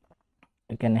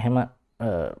ඒ කියන්නේ එහෙම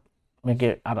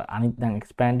මේකේ අර අනිත් දැන්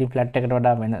එක්ස්පෑන්ඩින් ෆ්ලැට් එකට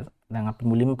වඩා වෙන දැන් අපි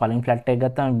මුලින්ම පළවෙනි ෆ්ලැට් එක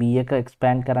ගත්තාම B එක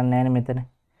එක්ස්පෑන්ඩ් කරන්නේ නැහැනේ මෙතන.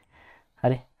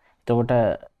 හරි. එතකොට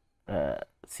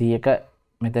C එක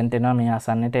මෙතෙන්ට එනවා, මේ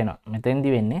ආසන්නයට එනවා.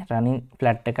 මෙතෙන්දි වෙන්නේ රනින්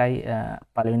ෆ්ලැට් එකයි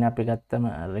පළවෙනි අපි ගත්තම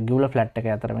රෙගියුලර් ෆ්ලැට් එක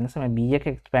අතර වෙනස මේ B එක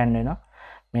එක්ස්පෑන්ඩ් වෙනවා.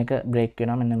 මේක බ්‍රේක්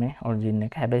වෙනවා මෙන්න මේ ඔරිජින්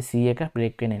එක. හැබැයි C එක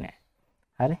බ්‍රේක් වෙන්නේ නැහැ.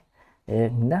 හරි. ඒ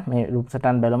හින්දා මේ රූප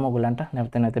සටහන් බලමු. ඔයගලන්ට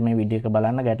නැවත මේ වීඩියෝ එක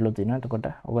බලන්න ගැටලු තියෙනවා. එතකොට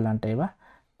ඔයගලන්ට ඒවා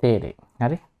තේරෙයි.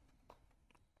 හරි.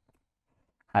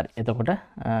 හරි. එතකොට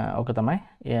ඕක තමයි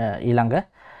ඊළඟ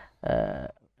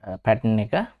පැටර්න්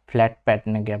එක. ෆ්ලැට්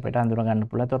පැටර්න් එක අපිට අඳුර ගන්න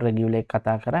පුළුවන්. ඒතකොට රෙගියුලර් එක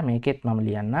කතා කරා. මේකෙත් මම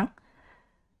ලියන්නම්.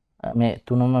 මේ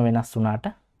තුනම වෙනස්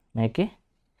වුණාට මේකේ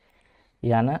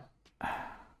යන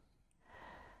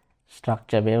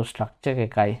ස්ට්‍රක්චර් වේව් ස්ට්‍රක්චර්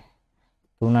එකයි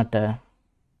 3ට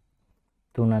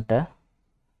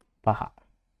 5.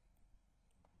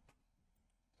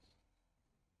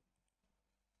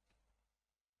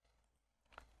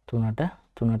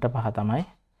 3ට 5 තමයි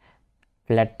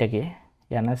ෆ්ලැට් එකේ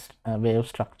යන වේව්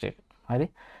ස්ට්‍රක්චර් එක. හරි.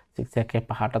 6 එකේ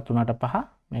 5ට 3ට 5,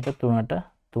 මේක 3ට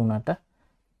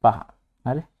 5.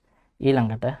 හරි.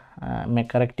 ඊළඟට මේ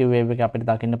කරෙක්ටිව් වේව් එක අපිට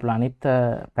දකින්න පුළුවන් අනිත්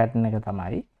පැටර්න් එක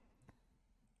තමයි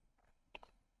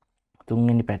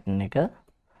තුන්වෙනි පැටර්න් එක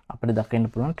අපිට දකින්න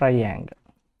පුළුවන් ට්‍රයිඇන්ගල්.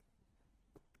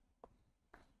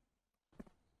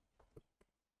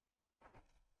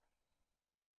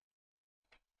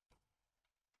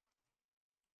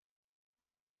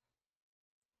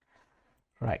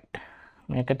 right.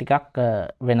 මේක ටිකක්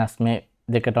වෙනස්, මේ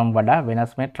දෙකටම වඩා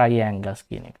වෙනස් මේ ට්‍රයිඇන්ගල්ස්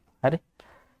කියන එක. හරි.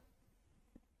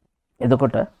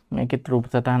 එතකොට මේකෙත් රූප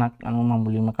සටහනක් අනුව මම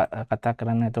මුලින්ම කතා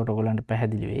කරන්න. එතකොට ඔයගොල්ලන්ට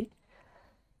පැහැදිලි වෙයි.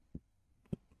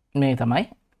 මේ තමයි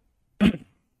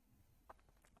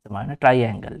සමාන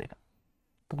ට්‍රයිඇන්ගල් එක.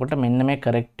 එතකොට මෙන්න මේ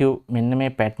කරෙක්ටිව් මෙන්න මේ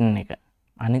පැටර්න් එක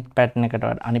අනිත් පැටර්න් එකට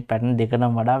වඩා අනිත් පැටර්න්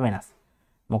දෙකටම වඩා වෙනස්.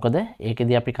 මොකද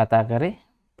ඒකෙදී අපි කතා කරේ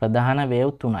ප්‍රධාන වේව්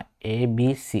තුනයි A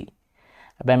B C.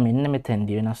 හැබැයි මෙන්න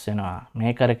මෙතෙන්දී වෙනස් වෙනවා.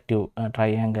 මේ කරෙක්ටිව්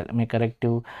ට්‍රයිඇන්ගල් මේ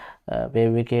කරෙක්ටිව්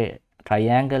වේව් එකේ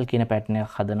ට්‍රයිඇන්ගල් කියන පැටර්න්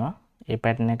එකක් හදනවා. ඒ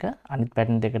පැටර්න් එක අනිත්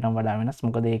පැටර්න් දෙකටම වඩා වෙනස්.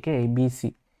 මොකද ඒකේ ABC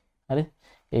හරි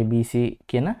ABC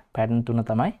කියන පැටර්න් තුන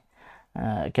තමයි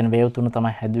කියන වේව් තුන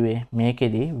තමයි හැදුවේ.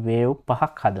 මේකෙදි වේව්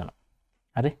පහක් හදනවා.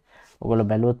 හරි ඔයගොල්ලෝ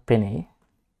බැලුවොත් පෙනේ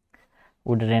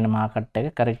උඩට එන මාකට්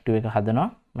එක කරෙක්ටිව් එක හදනවා.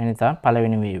 මෙන්න තමයි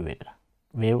පළවෙනි වේව් එක.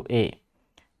 Wave A,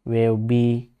 wave B,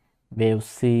 wave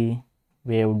C,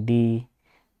 wave D,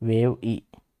 wave E.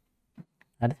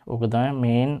 හරි ඔක තමයි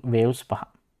මේන් වේව්ස් පහ.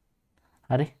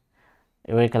 හරි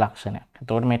ඒ එක ලක්ෂණයක්.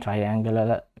 එතකොට මේ ට්‍රයිඇන්ගල්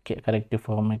වල කරෙක්ටිව්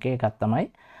ෆෝම් එකේ එකක් තමයි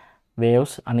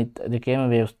වේව්ස් අනිත් දෙකේම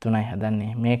වේව්ස් තුනයි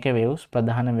හදන්නේ. මේකේ වේව්ස්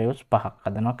ප්‍රධාන වේව්ස් පහක්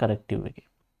හදනවා කරෙක්ටිව් එකේ.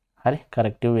 හරි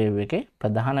කරෙක්ටිව් වේව් එකේ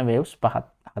ප්‍රධාන වේව්ස් පහක්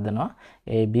හදනවා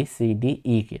A B C D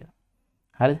E කියලා.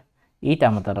 හරිද? ඊට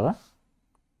අමතරව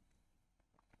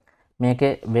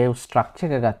මේකේ වේව්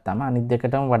ස්ට්‍රක්චර් එක ගත්තම අනිත්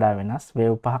දෙකටම වඩා වෙනස්.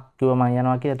 වේව් පහක් කිව්වම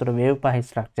යනවා කියලා. ඒතර වේව් පහේ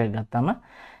ස්ට්‍රක්චර් එක ගත්තම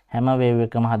හැම වේව්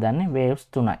එකම හදන්නේ වේව්ස්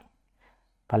තුනයි.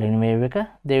 පළවෙනි වේව් එක,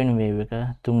 දෙවෙනි වේව් එක,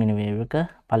 තුන්වෙනි වේව් එක,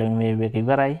 පළවෙනි වේව් එක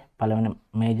ඉවරයි. පළවෙනි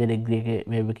මේජර් ඩිග්‍රී එකේ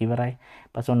වේව් එක ඉවරයි.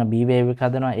 ඊපස්සේ ඔන්න B වේව් එක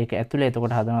හදනවා. ඒක ඇතුලේ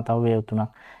එතකොට හදනවා තව වේව් තුනක්.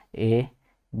 A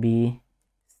B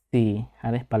C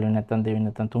හරි පළවෙනි නැත්නම් දෙවෙනි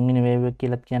නැත්නම් තුන්වෙනි වේව් එක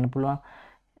කියලා කියන්න පුළුවන්.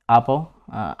 ආපහු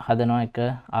හදනවා එක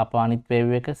ආපහු අනිත්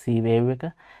වේව් එක C වේව් එක.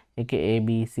 ඒකේ A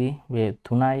B C වේව්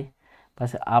තුනයි.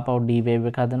 ඊපස්සේ ආපහු D වේව්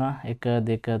එක හදනවා 1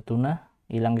 2 3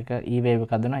 ඊළඟ එක E වේව්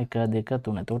එක හදනවා 1 2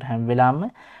 3. එතකොට හැම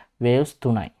වෙලාවෙම වේව්ස්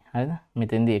තුනයි. හරිද?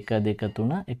 මෙතෙන්දී 1 2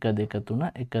 3 1 2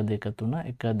 3 1 2 3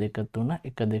 1 2 3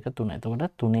 1 2 3.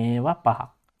 එතකොට තුනේවා පහක්.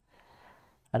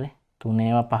 හරි?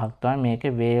 තුනේවා පහක් තමයි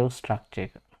මේකේ වේව් ස්ට්‍රක්චර්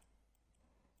එක.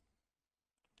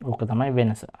 ඕක තමයි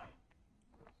වෙනස.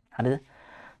 හරිද?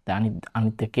 දැන්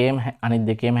අනිත්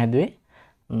දෙකේම හැදුවේ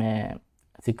මේ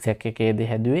 6 එකේදී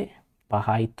හැදුවේ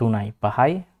 5යි 3යි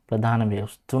 5යි ප්‍රධාන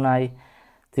වේව්ස් 3යි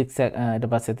 6 ඊට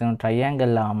පස්සේ එතන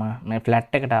ට්‍රයිඇන්ගල් ආවම මේ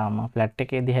ෆ්ලැට් එකට ආවම ෆ්ලැට්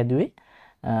එකේදී හැදුවේ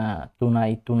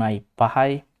 3යි 3යි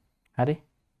 5යි හරි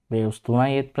වේව්ස්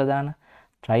 3යි ඒත් ප්‍රධාන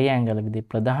ට්‍රයිඇන්ගල් එකේදී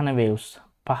ප්‍රධාන වේව්ස්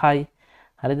 5යි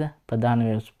හරිද ප්‍රධාන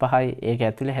වේව්ස් 5යි ඒක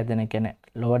ඇතුලේ හැදෙන කියන්නේ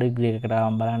ලෝවර් ඩිග්‍රී එකකට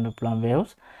ආවම බලන්න පුළුවන්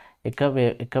වේව්ස් එක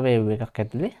වේව් එකක්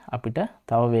ඇතුලේ අපිට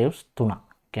තව වේව්ස් 3ක්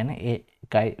කියන්නේ ඒ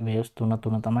එකයි වේව්ස්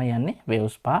 3 තමයි යන්නේ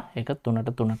වේව්ස් 5 එක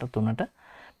 3ට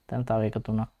දැන් තව එක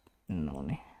 3ක් ඉන්න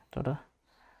ඕනේ. එතකොට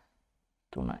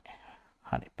 3යි.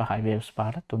 හරි 5යි වේව්ස්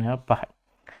 5ට 3යි 5යි.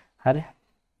 හරි.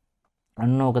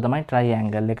 අන්න ඕක තමයි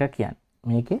ට්‍රයිඇන්ගල් එක කියන්නේ.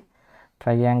 මේකේ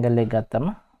ට්‍රයිඇන්ගල් එක ගත්තම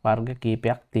වර්ග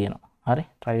කීපයක් තියෙනවා. හරි.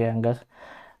 ට්‍රයිඇන්ගල්ස්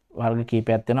වර්ග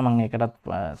කීපයක් තියෙනවා. මම ඒකටත්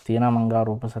තියෙනවා මං ගාව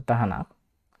රූප සටහනක්.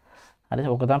 හරි.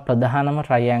 ඕක තමයි ප්‍රධානම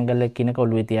ට්‍රයිඇන්ගල් එක කියනක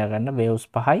ඔළුවේ තියාගන්න වේව්ස්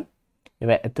 5යි.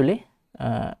 ඒවා ඇතුලේ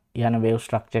යන වේව්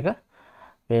ස්ට්‍රක්චර් එක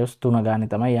වේව්ස් 3 ගානේ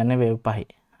තමයි යන්නේ වේව් 5.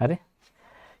 හරි.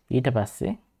 ඊට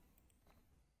පස්සේ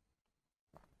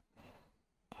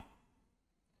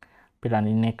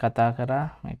පිරානින්නේ කතා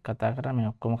කරා මේ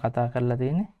ඔක්කොම කතා කරලා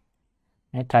තියෙන්නේ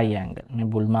මේ ට්‍රයිඇන්ගල් මේ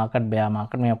බුල් මාකට් බෙයා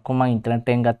මාකට් මේ ඔක්කොම මම ඉන්ටර්නෙට්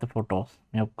එකෙන් ගත්ත ෆොටෝස්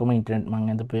මේ ඔක්කොම ඉන්ටර්නෙට් මම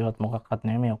ඇඳපු ඒවත් මොකක්වත්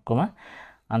නෙමෙයි මේ ඔක්කොම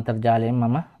අන්තර්ජාලයෙන්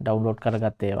මම ඩවුන්ලෝඩ්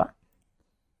කරගත්ත ඒවා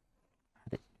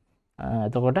හරි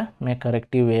එතකොට මේ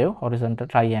කරෙක්ටිව් වේව් හොරිසොන්ටල්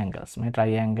ට්‍රයිඇන්ගල්ස් මේ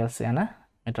ට්‍රයිඇන්ගල්ස් යන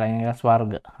මේ ට්‍රයිඇන්ගල්ස්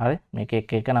වර්ග හරි මේක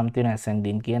එක නම් තියෙනවා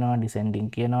ඇසෙන්ඩින් කියනවා ඩිසෙන්ඩින්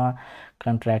කියනවා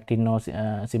කන්ට්‍රැක්ටින් නෝ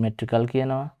සිමෙට්‍රිකල්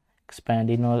කියනවා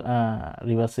expanding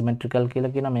reverse symmetrical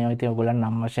කියලා කියන මේවා ඉතින් ඔයගොල්ලන්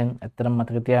නම් වශයෙන් ඇත්තටම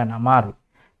මතක තියාගන්න අමාරුයි.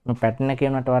 මේ පැටර්න් එක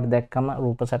කියනට වඩා දැක්කම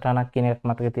රූප සටහනක් කියන එකක්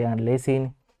මතක තියාගන්න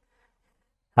ලේසියිනේ.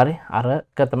 හරි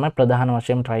අරක තමයි ප්‍රධාන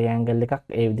වශයෙන් ට්‍රයිඇන්ගල්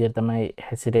එකක් ඒ විදිහට තමයි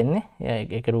හැසිරෙන්නේ.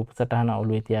 ඒකේ රූප සටහන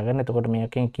ඔළුවේ තියාගන්න. එතකොට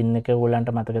මේකෙන් කින් එක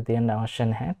ඔයගොල්ලන්ට මතක තියන්න අවශ්‍ය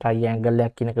නැහැ. ට්‍රයිඇන්ගල්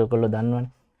එකක් කියන එක ඔයගොල්ලෝ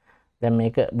දන්නවනේ. දැන්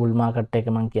මේක බුල් මාකට් එක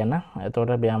මම කියන්න.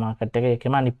 එතකොට බෙයා මාකට් එක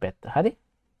ඒකෙම අනිත් පැත්ත. හරි.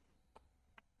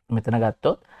 මෙතන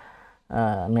ගත්තොත්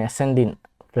මේ ascending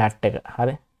flat එක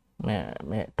හරි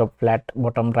මේ top flat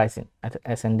bottom rising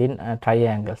ascending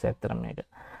triangles ඇත්තට මේක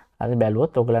හරි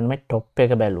බැලුවොත් ඔයගලන් මේ top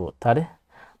එක බැලුවොත් හරි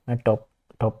මේ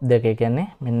top දෙක කියන්නේ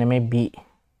මෙන්න මේ B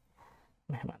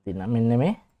මෙහෙම තියෙනවා මෙන්න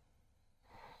මේ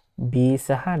B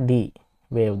සහ D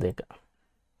wave දෙක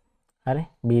හරි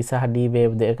B සහ D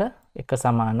wave දෙක එක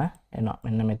සමාන එනවා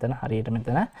මෙන්න මෙතන හරියට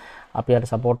මෙතන අපි අර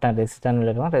support and resistance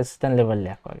level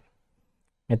එකක් වගේ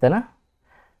මෙතන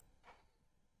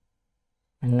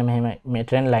මෙන්න මෙහෙම මේ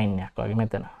ට්‍රෙන්ඩ් ලයින් එකක් වගේ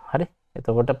මෙතන. හරි.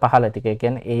 එතකොට පහළ ටික ඒ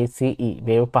කියන්නේ ACE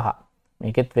වේව් පහ.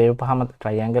 මේකෙත් වේව් පහම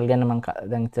ට්‍රයිඇන්ගල් ගැන මම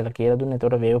දැන් ඉතලා කියලා දුන්නා.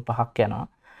 එතකොට වේව් පහක් යනවා.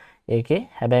 ඒකේ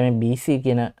හැබැයි මේ BC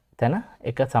කියන තැන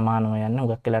එක සමානව යන්නේ.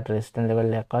 උගක් වෙලාට රෙසිස්ටන්ස්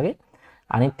ලෙවල් එකක් වගේ.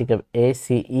 අනිත් ටික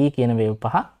ACE කියන වේව්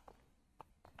පහ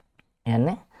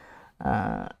යන්නේ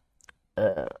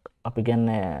අපි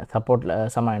කියන්නේ සපෝට්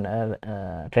සමාන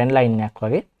ට්‍රෙන්ඩ් ලයින් එකක්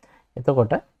වගේ.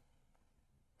 එතකොට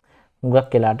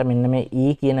හුඟක් වෙලාට මෙන්න මේ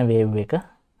E කියන වේව් එක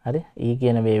හරි E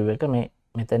කියන වේව් එක මේ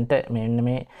මෙතනට මෙන්න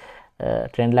මේ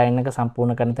ට්‍රෙන්ඩ් ලයින් එක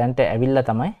සම්පූර්ණ කරන තැනට ඇවිල්ලා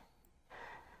තමයි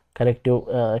කරෙක්ටිව්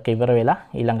එක ඉවර වෙලා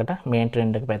ඊළඟට මේන්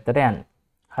ට්‍රෙන්ඩ් එක පැත්තට යන්නේ.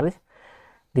 හරි.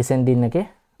 ඩිසෙන්ඩින් එකේ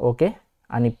ඕකේ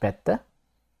අනිත් පැත්ත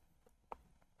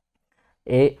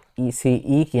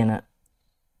AECE කියන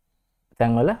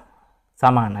තැන්වල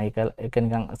සමානයි. ඒක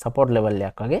නිකන් සපෝට් ලෙවල්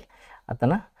එකක් වගේ.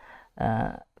 අතන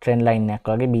ට්‍රෙන්ඩ් ලයින් එකක්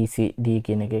වගේ BCD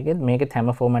කියන එකේ මේකේ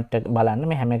හැම ෆෝමැට් එක බලන්න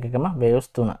මේ හැම එකකම වේව්ස්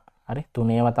 3. හරි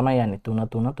 3ේම තමයි යන්නේ. 3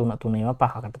 3 3 3ේම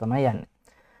 5කට තමයි යන්නේ.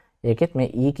 ඒකෙත් මේ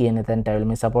E කියන තැනට ඇවිල්ලා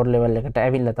මේ සපෝට් ලෙවල් එකට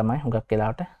ඇවිල්ලා තමයි හුඟක්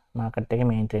වෙලාවට මාකට් එකේ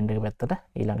මේන් ට්‍රෙන්ඩ් එක පැත්තට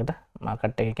ඊළඟට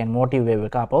මාකට් එක කියන්නේ මොටිව් වේව්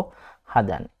එක ආපහු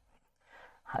හදන්නේ.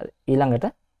 හරි ඊළඟට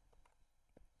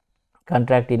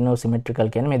කොන්ට්‍රැක්ට් ඉන්නෝ සිමෙට්‍රිකල්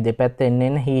කියන්නේ මේ දෙපැත්ත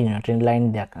එන්න හීන ට්‍රෙන්ඩ් ලයින්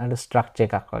දෙයක්. අර ස්ට්‍රක්චර්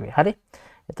එකක් වගේ. හරි.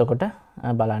 එතකොට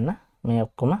බලන්න මේ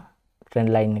ඔක්කොම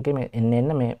ට්‍රෙන්ඩ් ලයින් එකේ මේ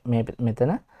එන්න මේ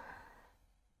මෙතන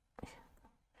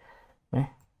මේ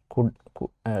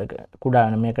කුඩා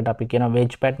මේකට අපි කියන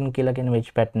වෙජ් පැටර්න් කියලා කියන වෙජ්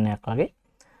පැටර්න් එකක් වගේ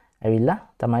ඇවිල්ලා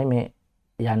තමයි මේ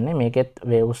යන්නේ. මේකෙත්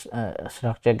වේව්ස්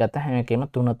ස්ට්‍රක්චර් ගත්ත හැම එකෙම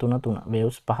 3 3 3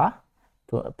 වේව්ස් 5ක්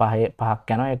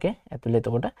යනවා ඒකේ ඇතුළේ.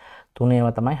 එතකොට 3ේම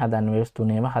තමයි හදන්නේ. වේව්ස්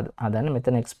 3ේම හදන්නේ.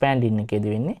 මෙතන එක්ස්පෑන්ඩින්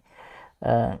එකේදී වෙන්නේ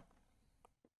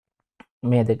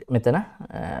මේ දෙක මෙතන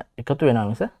එකතු වෙනවා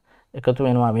මිස එකතු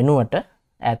වෙනවා වෙනුවට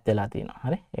ඈත් වෙලා තියෙනවා.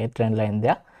 හරි. ඒ ට්‍රෙන්ඩ් ලයින්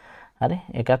දෙයක්. හරි.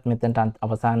 ඒකත් මෙතනට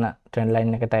අවසාන ට්‍රෙන්ඩ්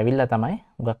ලයින් එකට ඇවිල්ලා තමයි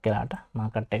හුඟක් වෙලාට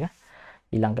මාකට් එක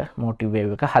ඊළඟ මොටිව් වේව්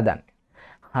එක හදන්නේ.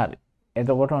 හරි.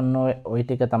 එතකොට ඔන්න ওই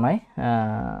ටික තමයි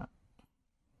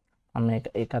මම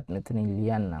ඒකත් මෙතනින්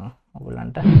ලියන්නම්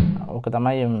ඔයගලන්ට. ඕක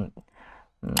තමයි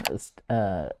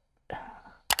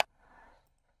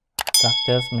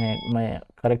ස්ට්‍රක්චර්ස් මේ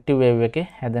කරෙක්ටිව් වේව් එකේ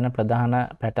හැදෙන ප්‍රධාන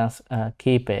පැටර්න්ස්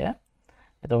කීපය.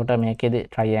 එතකොට මේකේදී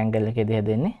ට්‍රයිඇන්ගල් එකේදී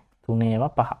හැදෙන්නේ 3ේම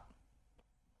 5.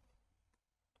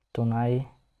 3යි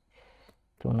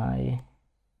 3යි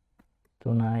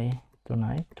 3යි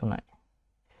 3යි 3යි.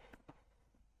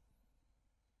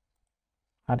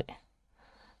 හරි.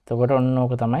 එතකොට ඔන්න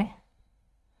ඕක තමයි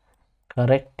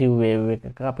කරෙක්ටිව් වේව්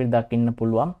එකක අපිට දකින්න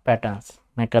පුළුවන් පැටර්න්ස්.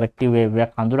 මේ කරෙක්ටිව් වේව්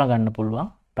එකක් අඳුනා ගන්න පුළුවන්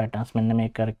පැටර්න්ස්. මෙන්න මේ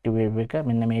කරෙක්ටිව් වේව් එක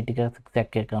මෙන්න මේ ටික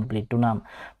සෙක් එක කම්ප්ලීට් වුණාම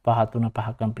 5 3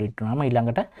 5 කම්ප්ලීට් වුණාම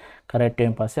ඊළඟට කරෙක්ටිව්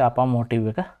එකෙන් පස්සේ ආපහු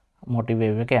මොටිව්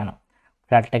වේව් එක යනවා.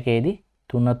 ෆ්ලැට් එකේදී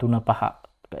 3 3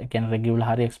 5 කියන්නේ රෙගියුලර්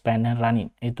හරි එක්ස්පෑන්ඩ් and රනින්.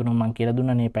 ඒ තුන මම කියලා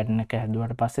දුන්නා මේ පැටර්න් එක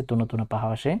හැදුවාට පස්සේ 3 3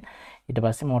 5 වශයෙන් ඊට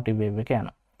පස්සේ මොටිව් වේව් එක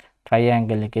යනවා.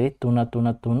 ට්‍රයිඇන්ගල් එකේදී 3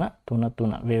 3 3 3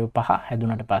 3 වේව් 5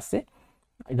 හැදුනට පස්සේ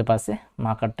ඊට පස්සේ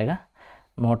මාකට් එක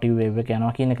මොටිව් වේව් එක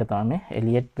යනවා කියන එක තමයි මේ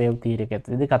එලියට් වේව් තියරි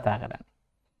එකේදී කතා කරන්නේ.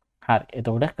 හරි.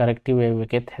 එතකොට කරෙක්ටිව් වේව්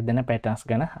එකෙත් හැදෙන පැටර්න්ස්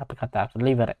ගැන අපි කතා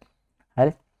කරලා ඉවරයි.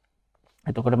 හරි.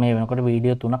 එතකොට මේ වෙනකොට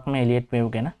වීඩියෝ 3ක් මේ එලියට් වේව්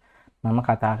ගැන මම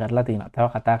කතා කරලා තියෙනවා. තව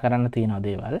කතා කරන්න තියෙනවා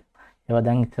දේවල්. ඒවා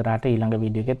දැන් ඉස්සරහට ඊළඟ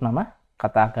වීඩියෝ එකෙත් මම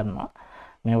කතා කරනවා.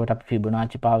 මේවට අපි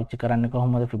ෆිබොනාචි පාවිච්චි කරන්නේ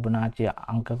කොහොමද, ෆිබොනාචි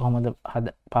අංක කොහොමද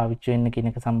පාවිච්චි වෙන්නේ කියන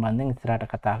එක සම්බන්ධයෙන් ඉස්සරහට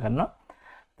කතා කරනවා.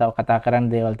 තව කතා කරන්න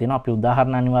දේවල් තියෙනවා. අපි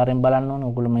උදාහරණ අනිවාර්යෙන් බලන්න ඕනේ.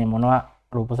 ඔයගොල්ලෝ මේ මොනවා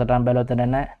රූප සටහන් බැලුවද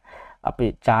නැහැ. අපි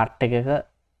chart එකක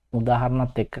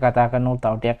උදාහරණත් එක්ක කතා කරනකොට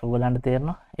තව ටිකක් ඔයගොල්ලන්ට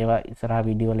තේරෙනවා. ඒවා ඉස්සරහා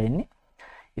වීඩියෝ වල එන්නේ.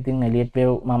 ඉතින් එලියට්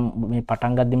වේව් මම මේ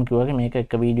පටන් ගද්දිම කිව්වා වගේ මේක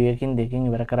එක වීඩියෝ එකකින් දෙකකින්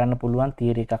ඉවර කරන්න පුළුවන්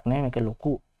තියරි එකක් නෙවෙයි. මේක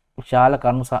ලොකු විශාල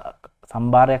කරුණු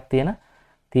සම්භාරයක් තියෙන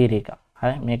තියරි එකක්.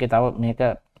 හරි. මේකේ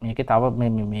තව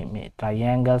මේ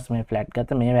ට්‍රයිඇන්ගල්ස් මේ ෆ්ලැට්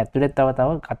ගත්ත මේ ඇතුලේ තව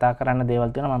කතා කරන්න දේවල්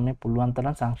තියෙනවා. මම මේ පුළුවන්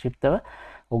තරම් සංක්ෂිප්තව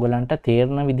ඔයගලන්ට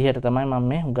තේරෙන විදිහට තමයි මම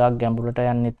මේ හුඟක් ගැඹුරට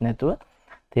යන්නෙත් නැතුව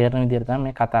තේරෙන විදිහට තමයි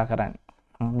මේ කතා කරන්නේ.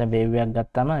 දැන් වේව් එකක්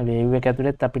ගත්තාම වේව් එක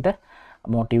ඇතුලේත් අපිට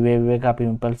මොටිව් වේව් එක අපි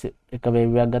ඉම්පල්ස් එක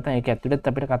වේව් එකක් ගත්තාම ඒක ඇතුලේත්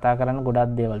අපිට කතා කරන්න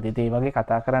ගොඩක් දේවල් තියෙනවා. ඒ වගේ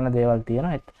කතා කරන්න දේවල්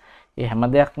තියෙනවා. ඒ හැම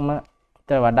දෙයක්ම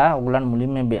වඩා ඔයගලන්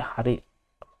මුලින්ම මේ හරි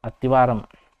අතිවාරම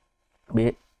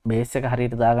බේස් එක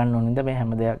හරියට දාගන්න ඕනින්ද මේ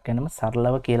හැම දෙයක් ගැනම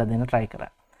සරලව කියලා දෙන්න try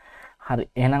කරා. හරි.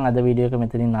 එහෙනම් අද වීඩියෝ එක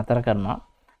මෙතනින් නතර කරනවා.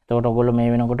 එතකොට ඔයගොල්ලෝ මේ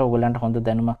වෙනකොට ඔයගලන්ට හොඳ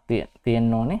දැනුමක්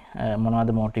තියෙන්න ඕනේ. මොනවද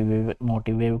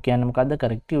මොටිව් වේව් කියන්නේ මොකද්ද?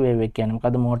 කරෙක්ටිව් වේව් කියන්නේ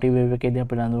මොකද්ද? මොටිව් වේව් එකේදී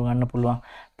අපිට අඳුර ගන්න පුළුවන්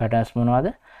පැටර්න්ස් මොනවද?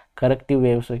 කරෙක්ටිව්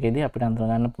වේව්ස් එකේදී අපිට අඳුර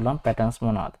ගන්න පුළුවන් පැටර්න්ස්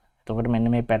මොනවද? එතකොට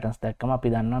මෙන්න මේ පැටර්න්ස් දැක්කම අපි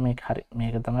දන්නවා මේක හරි.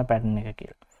 මේක තමයි පැටර්න් එක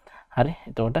කියලා. හරි.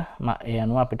 එතකොට ඒ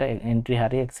අනුව අපිට එන්ට්‍රි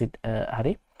හරි එක්සිට්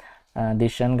හරි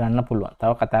ඩිසිෂන් ගන්න පුළුවන්.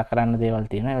 තව කතා කරන්න දේවල්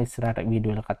තියෙනවා. ඒ ඉස්සරහට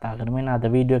වීඩියෝ වල කතා කරමු. එන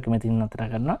අද වීඩියෝ එක මෙතනින් නතර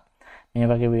කරනවා. මේ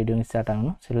වගේ වීඩියෝ ඉස්සරහට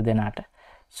අහමු. සියලු දෙනාට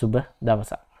සුබ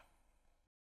දවසක්.